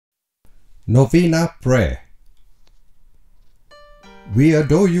Novena Prayer. We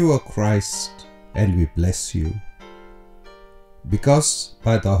adore you, O Christ, and we bless you, because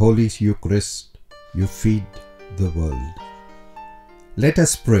by the Holy Eucharist you feed the world. Let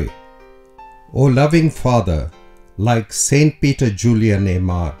us pray. O loving Father, like Saint Peter Julian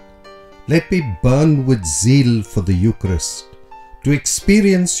Aymar, let me burn with zeal for the Eucharist, to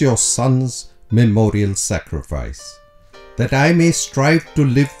experience your Son's memorial sacrifice, that I may strive to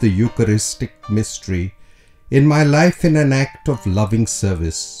live the Eucharistic mystery in my life in an act of loving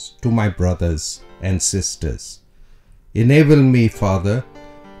service to my brothers and sisters. Enable me, Father,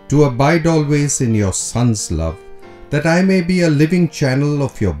 to abide always in your Son's love, that I may be a living channel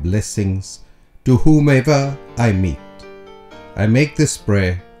of your blessings to whomever I meet. I make this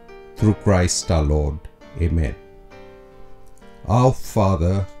prayer through Christ our Lord. Amen. Our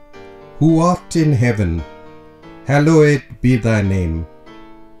Father, who art in heaven, hallowed be thy name.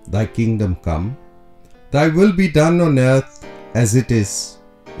 Thy kingdom come, thy will be done on earth as it is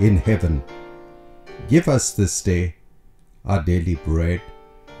in heaven. Give us this day our daily bread,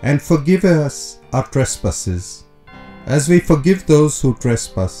 and forgive us our trespasses, as we forgive those who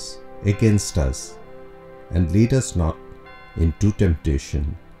trespass against us. And lead us not into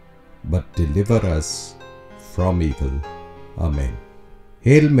temptation, but deliver us from evil. Amen.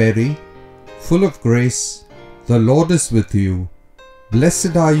 Hail Mary, full of grace, the Lord is with you.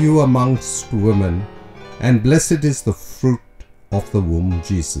 Blessed are you amongst women, and blessed is the fruit of the womb,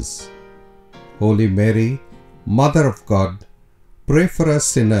 Jesus. Holy Mary, Mother of God, pray for us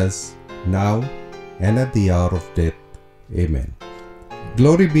sinners, now and at the hour of death. Amen.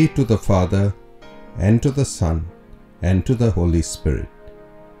 Glory be to the Father, and to the Son, and to the Holy Spirit,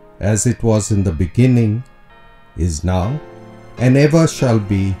 as it was in the beginning, is now, and ever shall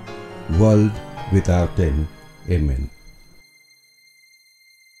be, world without end. Amen.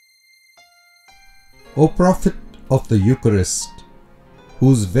 O Prophet of the Eucharist,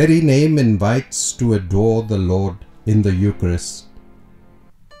 whose very name invites to adore the Lord in the Eucharist,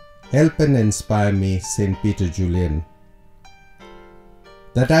 help and inspire me, Saint Peter Julian,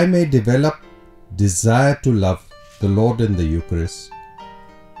 that I may develop desire to love the Lord in the Eucharist.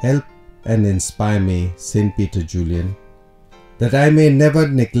 Help and inspire me, Saint Peter Julian, that I may never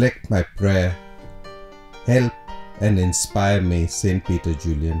neglect my prayer. Help and inspire me, Saint Peter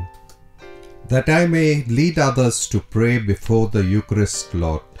Julian, that I may lead others to pray before the Eucharist,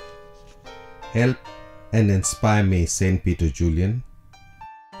 Lord. Help and inspire me, Saint Peter Julian,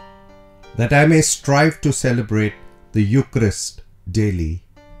 that I may strive to celebrate the Eucharist daily.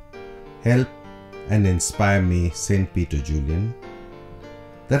 Help and inspire me, Saint Peter Julian,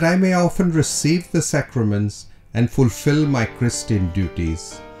 that I may often receive the sacraments and fulfill my Christian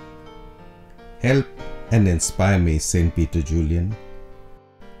duties. Help and inspire me, Saint Peter Julian,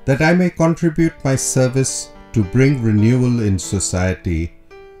 that I may contribute my service to bring renewal in society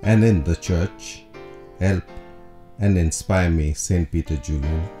and in the Church. Help and inspire me, Saint Peter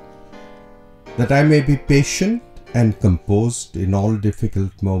Julian, that I may be patient and composed in all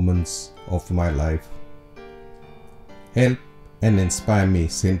difficult moments of my life. Help and inspire me,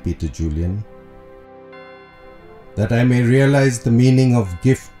 Saint Peter Julian, that I may realize the meaning of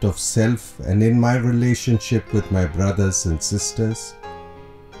gift of self and in my relationship with my brothers and sisters.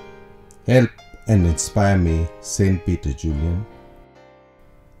 Help and inspire me, Saint Peter Julian,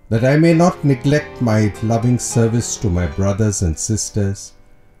 that I may not neglect my loving service to my brothers and sisters,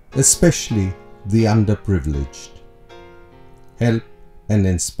 especially the underprivileged. Help and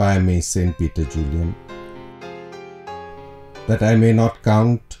inspire me, Saint Peter Julian, that I may not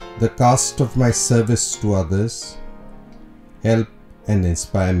count the cost of my service to others. Help and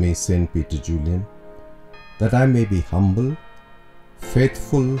inspire me, Saint Peter Julian, that I may be humble,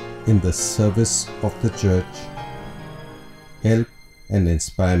 faithful in the service of the Church. Help and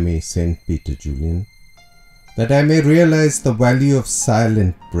inspire me, Saint Peter Julian, that I may realize the value of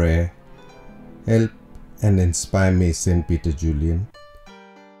silent prayer. Help and inspire me, Saint Peter Julian,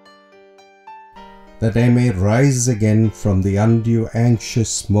 that I may rise again from the undue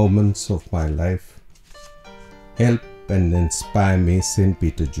anxious moments of my life. Help and inspire me, Saint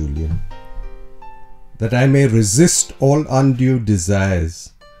Peter Julian, that I may resist all undue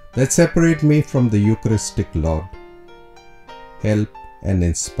desires that separate me from the Eucharistic Lord. Help and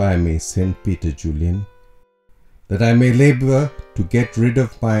inspire me, Saint Peter Julian, that I may labor to get rid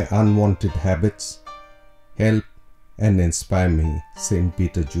of my unwanted habits. Help and inspire me, Saint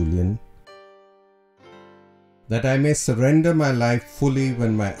Peter Julian, that I may surrender my life fully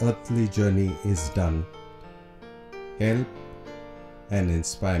when my earthly journey is done. Help and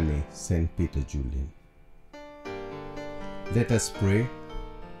inspire me, Saint Peter Julian. Let us pray.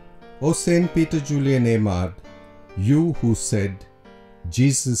 O Saint Peter Julian Aymar, you who said,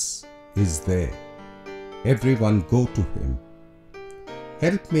 Jesus is there, everyone go to him.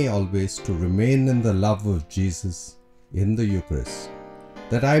 Help me always to remain in the love of Jesus in the Eucharist,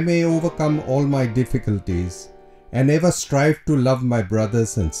 that I may overcome all my difficulties and ever strive to love my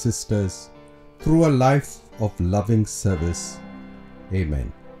brothers and sisters through a life of loving service.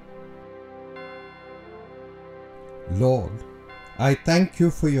 Amen. Lord, I thank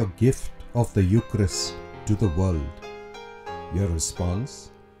you for your gift of the Eucharist to the world. Your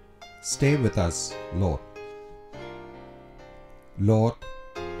response: stay with us, Lord. Lord,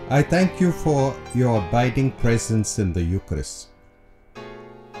 I thank you for your abiding presence in the Eucharist.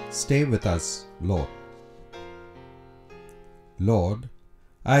 Stay with us, Lord. Lord,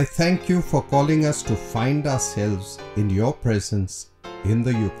 I thank you for calling us to find ourselves in your presence in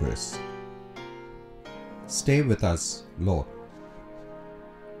the Eucharist. Stay with us, Lord.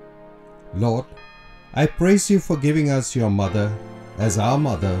 Lord, I praise you for giving us your mother as our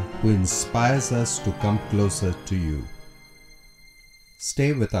mother who inspires us to come closer to you.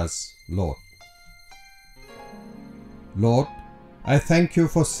 Stay with us, Lord. Lord, I thank you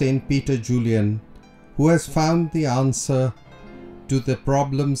for Saint Peter Julian, who has found the answer to the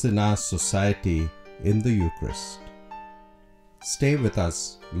problems in our society in the Eucharist. Stay with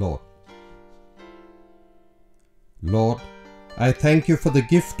us, Lord. Lord, I thank you for the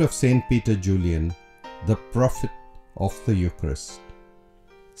gift of Saint Peter Julian, the prophet of the Eucharist.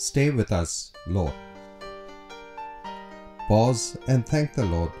 Stay with us, Lord. Pause and thank the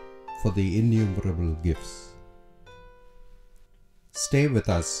Lord for the innumerable gifts. Stay with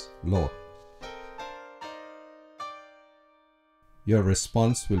us, Lord. Your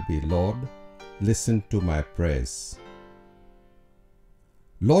response will be, Lord, listen to my prayers.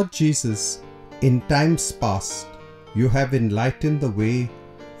 Lord Jesus, in times past, you have enlightened the way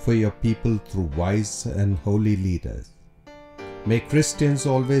for your people through wise and holy leaders. May Christians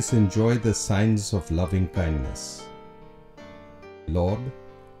always enjoy the signs of loving kindness. Lord,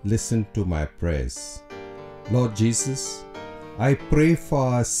 listen to my prayers. Lord Jesus, I pray for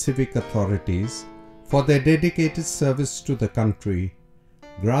our civic authorities, for their dedicated service to the country.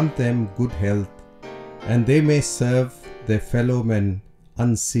 Grant them good health, and they may serve their fellow men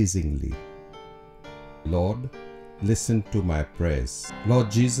unceasingly. Lord, listen to my prayers.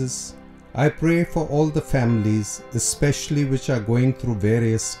 Lord Jesus, I pray for all the families, especially which are going through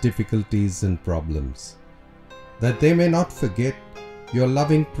various difficulties and problems, that they may not forget your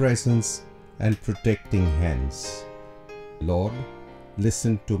loving presence and protecting hands. Lord,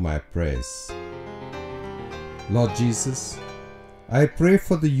 listen to my prayers. Lord Jesus, I pray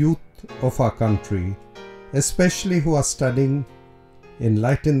for the youth of our country, especially who are studying.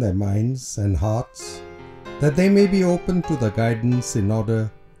 Enlighten their minds and hearts, that they may be open to the guidance in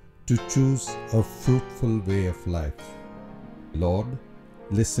order to choose a fruitful way of life. Lord,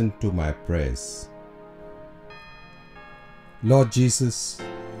 listen to my prayers. Lord Jesus,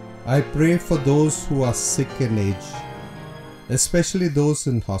 I pray for those who are sick and aged, especially those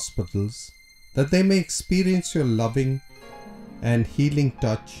in hospitals, that they may experience your loving and healing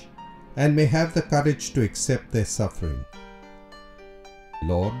touch and may have the courage to accept their suffering.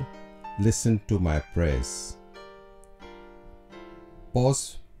 Lord, listen to my prayers.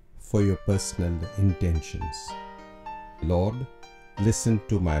 Pause for your personal intentions. Lord, listen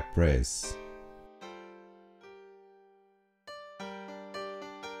to my prayers.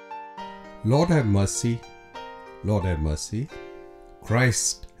 Lord have mercy, Lord have mercy.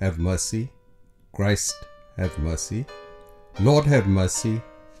 Christ have mercy, Christ have mercy. Lord have mercy,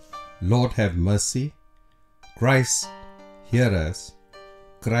 Lord have mercy. Christ hear us,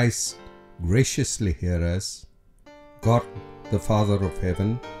 Christ graciously hear us. God the Father of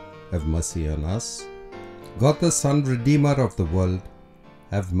heaven, have mercy on us. God the Son, Redeemer of the world,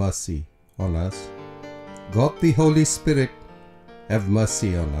 have mercy on us. God the Holy Spirit, have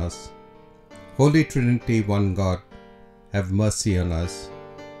mercy on us. Holy Trinity, one God, have mercy on us.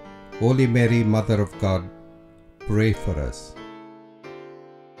 Holy Mary, Mother of God, pray for us.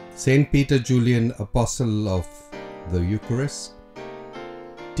 Saint Peter Julian, Apostle of the Eucharist,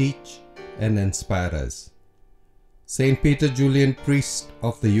 teach and inspire us. Saint Peter Julian, Priest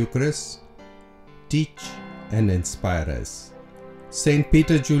of the Eucharist, teach and inspire us. Saint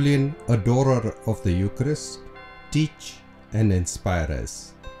Peter Julian, Adorer of the Eucharist, teach and inspire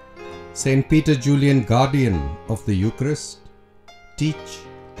us. Saint Peter Julian, Guardian of the Eucharist, teach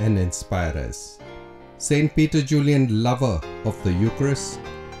and inspire us. Saint Peter Julian, Lover of the Eucharist,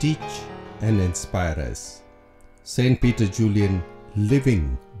 teach and inspire us. Saint Peter Julian,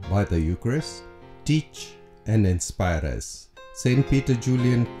 Living by the Eucharist, teach and inspire us. Saint Peter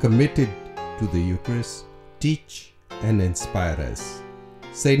Julian, committed to the Eucharist, teach and inspire us.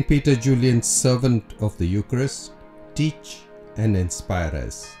 Saint Peter Julian, servant of the Eucharist, teach and inspire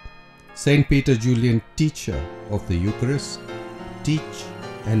us. Saint Peter Julian, teacher of the Eucharist, teach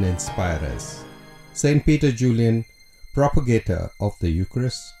and inspire us. Saint Peter Julian, propagator of the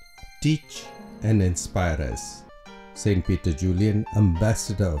Eucharist, teach and inspire us. Saint Peter Julian,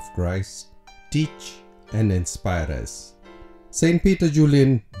 ambassador of Christ, teach and inspire us. Saint Peter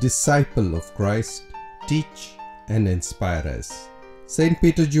Julian, disciple of Christ, teach and inspire us. Saint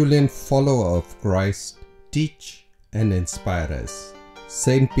Peter Julian, follower of Christ, teach and inspire us.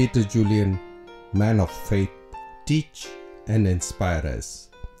 Saint Peter Julian, man of faith, teach and inspire us.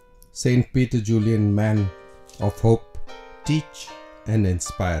 Saint Peter Julian, man of hope, teach and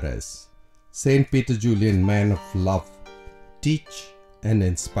inspire us. Saint Peter Julian, man of love, teach and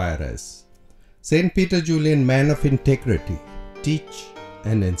inspire us. Saint Peter Julian, man of integrity, teach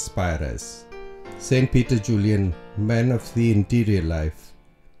and inspire us. Saint Peter Julian, man of the interior life,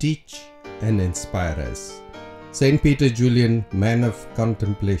 teach and inspire us. Saint Peter Julian, man of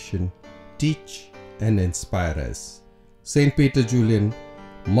contemplation, teach and inspire us. Saint Peter Julian,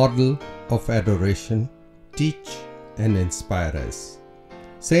 model of adoration, teach and inspire us.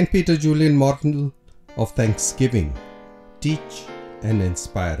 Saint Peter Julian, model of thanksgiving, teach and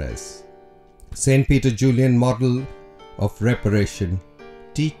inspire us. Saint Peter Julian, model of reparation,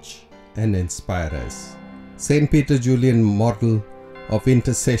 teach and inspire us. Saint Peter Julian, model of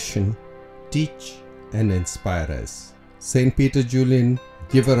intercession, teach and inspire us. Saint Peter Julian,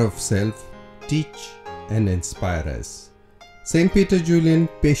 giver of self, teach and inspire us. Saint Peter Julian,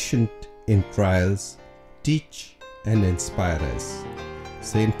 patient in trials, teach and inspire us.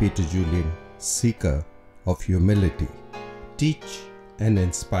 Saint Peter Julian, seeker of humility, teach and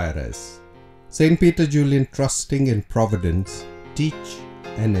inspire us. Saint Peter Julian, trusting in providence, teach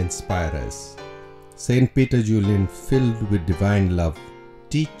and inspire us. Saint Peter Julian, filled with divine love,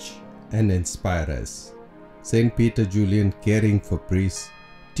 teach and inspire us. Saint Peter Julian, caring for priests,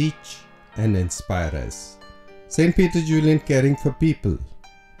 teach and inspire us. Saint Peter Julian, caring for people,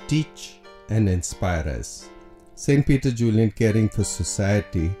 teach and inspire us. Saint Peter Julian, caring for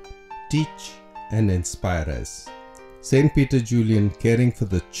society, teach and inspire us. Saint Peter Julian, caring for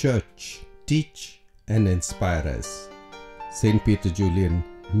the church, teach and inspire us. Saint Peter Julian,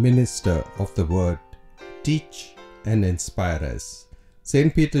 minister of the word, teach and inspire us.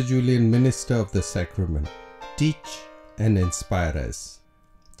 Saint Peter Julian, minister of the sacrament, teach and inspire us.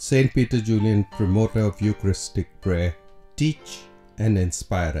 Saint Peter Julian, promoter of Eucharistic prayer, teach and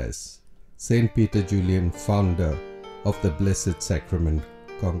inspire us. Saint Peter Julian, founder of the Blessed Sacrament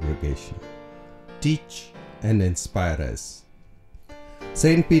Congregation, teach and inspire us.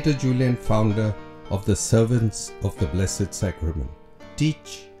 Saint Peter Julian, founder of the Servants of the Blessed Sacrament,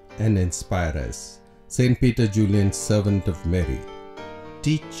 teach and inspire us. Saint Peter Julian, servant of Mary,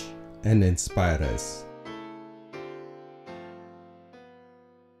 teach and inspire us.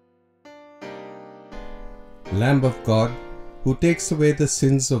 Lamb of God, who takes away the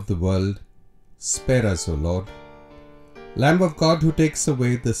sins of the world, spare us, O Lord. Lamb of God, who takes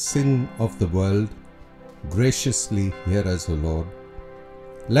away the sin of the world, graciously hear us, O Lord.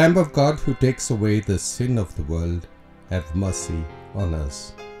 Lamb of God, who takes away the sin of the world, have mercy on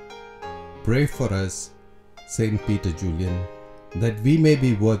us. Pray for us, Saint Peter Julian, that we may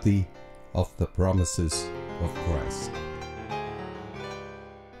be worthy of the promises of Christ.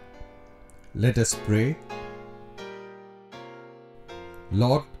 Let us pray.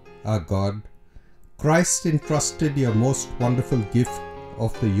 Lord our God, Christ entrusted your most wonderful gift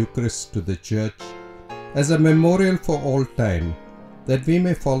of the Eucharist to the Church as a memorial for all time, that we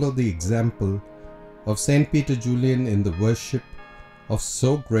may follow the example of Saint Peter Julian in the worship of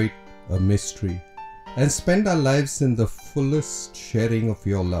so great a mystery, and spend our lives in the fullest sharing of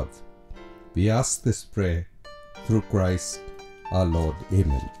your love. We ask this prayer through Christ our Lord.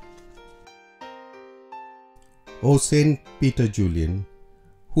 Amen. O Saint Peter Julian,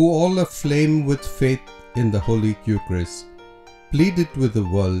 who all aflame with faith in the Holy Eucharist, pleaded with the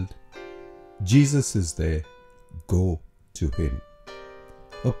world, Jesus is there, go to him.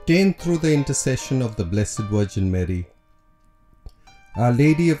 Obtain through the intercession of the Blessed Virgin Mary, Our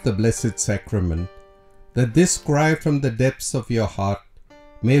Lady of the Blessed Sacrament, that this cry from the depths of your heart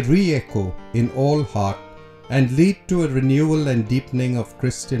may re-echo in all heart and lead to a renewal and deepening of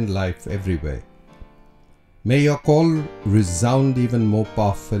Christian life everywhere. May your call resound even more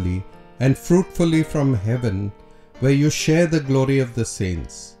powerfully and fruitfully from heaven, where you share the glory of the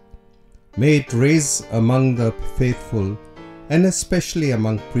saints. May it raise among the faithful, and especially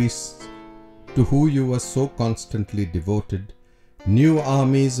among priests, to whom you were so constantly devoted, new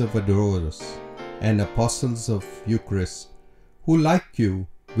armies of adorers and apostles of Eucharist, who like you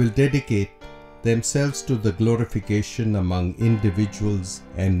will dedicate themselves to the glorification among individuals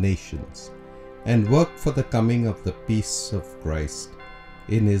and nations, and work for the coming of the peace of Christ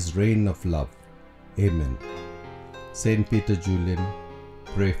in his reign of love. Amen. Saint Peter Julian,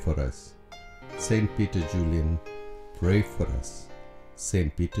 pray for us. Saint Peter Julian, pray for us.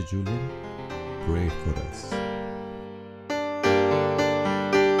 Saint Peter Julian, pray for us.